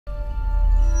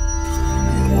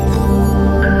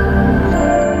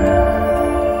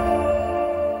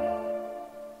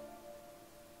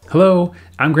Hello,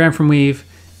 I'm Graham from Weave.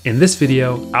 In this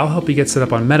video, I'll help you get set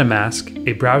up on Metamask,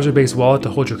 a browser-based wallet to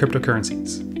hold your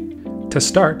cryptocurrencies. To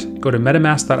start, go to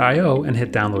metamask.io and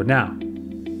hit download now.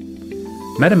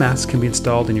 Metamask can be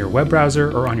installed in your web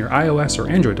browser or on your iOS or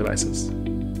Android devices.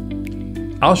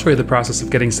 I'll show you the process of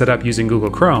getting set up using Google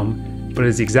Chrome, but it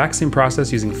is the exact same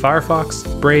process using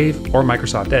Firefox, Brave, or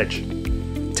Microsoft Edge.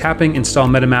 Tapping Install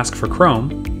Metamask for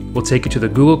Chrome will take you to the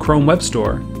Google Chrome Web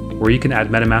Store, where you can add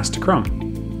Metamask to Chrome.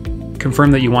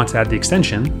 Confirm that you want to add the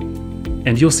extension,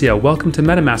 and you'll see a Welcome to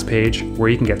Metamask page where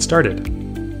you can get started.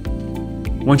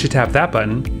 Once you tap that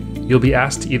button, you'll be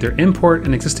asked to either import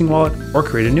an existing wallet or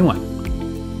create a new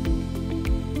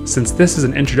one. Since this is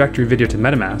an introductory video to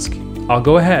MetaMask, I'll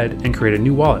go ahead and create a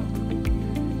new wallet.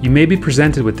 You may be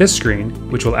presented with this screen,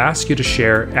 which will ask you to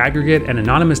share aggregate and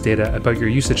anonymous data about your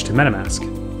usage to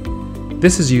MetaMask.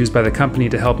 This is used by the company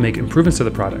to help make improvements to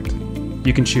the product.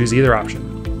 You can choose either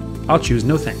option. I'll choose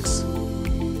no thanks.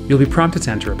 You'll be prompted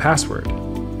to enter a password.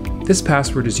 This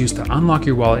password is used to unlock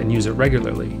your wallet and use it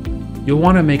regularly. You'll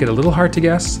want to make it a little hard to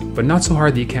guess, but not so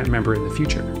hard that you can't remember it in the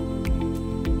future.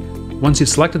 Once you've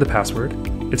selected the password,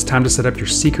 it's time to set up your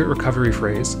secret recovery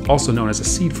phrase, also known as a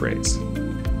seed phrase.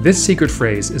 This secret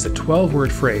phrase is a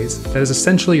 12-word phrase that is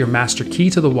essentially your master key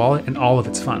to the wallet and all of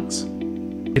its funds.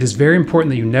 It is very important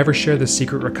that you never share this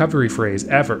secret recovery phrase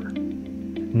ever.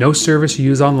 No service you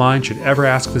use online should ever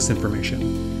ask this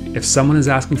information. If someone is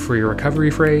asking for your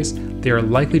recovery phrase, they are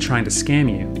likely trying to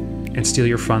scam you and steal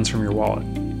your funds from your wallet.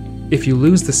 If you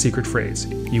lose the secret phrase,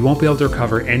 you won't be able to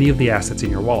recover any of the assets in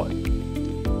your wallet.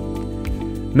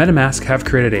 MetaMask have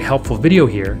created a helpful video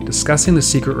here discussing the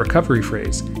secret recovery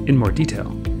phrase in more detail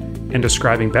and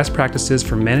describing best practices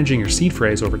for managing your seed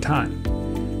phrase over time.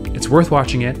 It's worth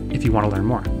watching it if you want to learn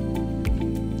more.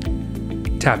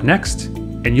 Tap Next,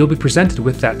 and you'll be presented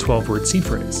with that 12-word seed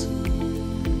phrase.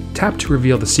 Tap to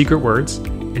reveal the secret words,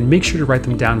 and make sure to write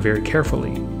them down very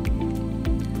carefully.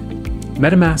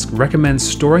 MetaMask recommends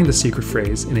storing the secret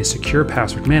phrase in a secure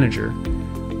password manager,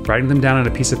 writing them down on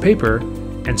a piece of paper,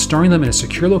 and storing them in a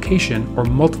secure location or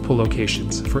multiple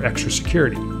locations for extra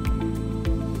security.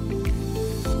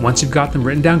 Once you've got them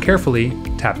written down carefully,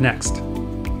 tap Next.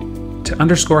 To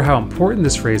underscore how important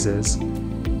this phrase is,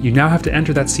 you now have to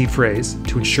enter that seed phrase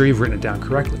to ensure you've written it down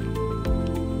correctly.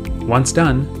 Once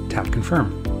done, tap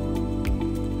Confirm.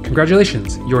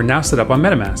 Congratulations, you are now set up on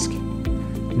MetaMask.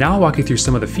 Now I'll walk you through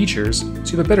some of the features so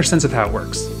you have a better sense of how it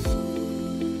works.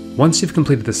 Once you've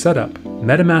completed the setup,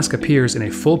 MetaMask appears in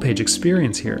a full-page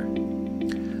experience here.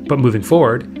 But moving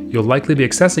forward, you'll likely be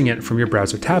accessing it from your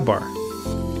browser tab bar.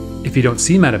 If you don't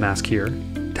see MetaMask here,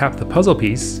 tap the puzzle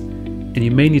piece, and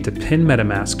you may need to pin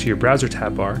MetaMask to your browser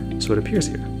tab bar so it appears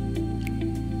here.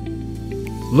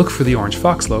 Look for the orange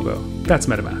fox logo, that's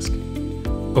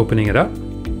MetaMask. Opening it up,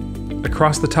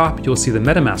 across the top you'll see the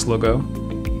MetaMask logo,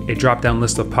 a drop-down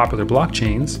list of popular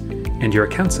blockchains, and your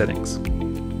account settings.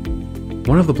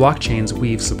 One of the blockchains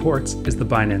Weave supports is the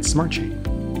Binance Smart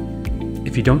Chain.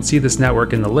 If you don't see this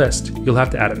network in the list, you'll have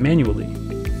to add it manually.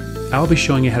 I'll be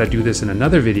showing you how to do this in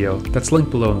another video that's linked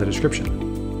below in the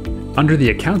description. Under the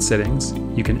account settings,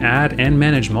 you can add and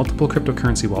manage multiple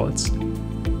cryptocurrency wallets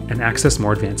and access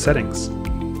more advanced settings.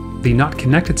 The Not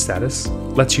Connected status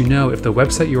lets you know if the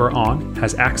website you are on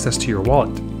has access to your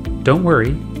wallet. Don't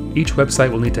worry, each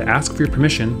website will need to ask for your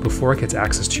permission before it gets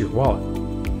access to your wallet.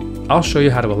 I'll show you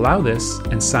how to allow this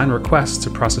and sign requests to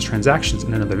process transactions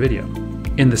in another video.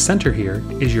 In the center here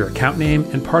is your account name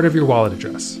and part of your wallet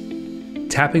address.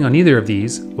 Tapping on either of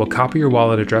these will copy your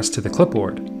wallet address to the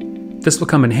clipboard. This will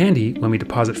come in handy when we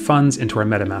deposit funds into our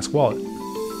MetaMask wallet.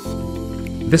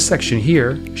 This section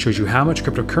here shows you how much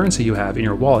cryptocurrency you have in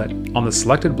your wallet on the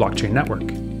selected blockchain network.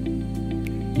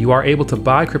 You are able to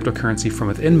buy cryptocurrency from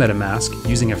within MetaMask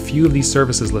using a few of these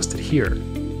services listed here.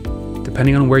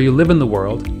 Depending on where you live in the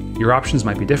world, your options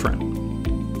might be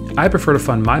different. I prefer to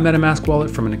fund my MetaMask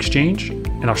wallet from an exchange,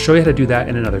 and I'll show you how to do that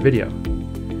in another video.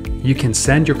 You can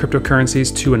send your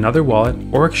cryptocurrencies to another wallet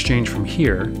or exchange from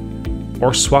here,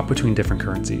 or swap between different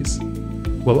currencies.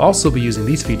 We'll also be using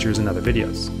these features in other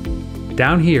videos.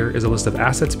 Down here is a list of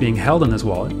assets being held in this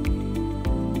wallet.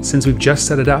 Since we've just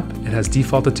set it up, it has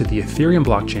defaulted to the Ethereum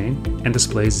blockchain and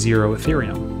displays 0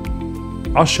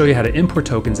 Ethereum. I'll show you how to import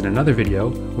tokens in another video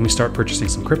when we start purchasing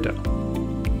some crypto.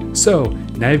 So,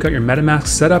 now you've got your MetaMask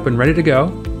set up and ready to go,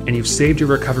 and you've saved your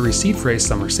recovery seed phrase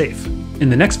somewhere safe. In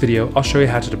the next video, I'll show you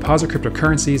how to deposit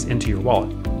cryptocurrencies into your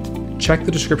wallet. Check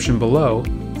the description below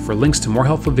for links to more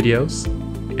helpful videos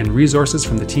and resources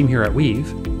from the team here at Weave,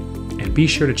 and be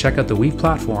sure to check out the Weave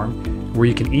platform where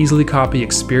you can easily copy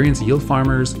experienced yield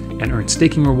farmers and earn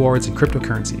staking rewards in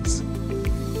cryptocurrencies.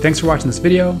 Thanks for watching this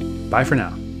video. Bye for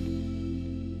now.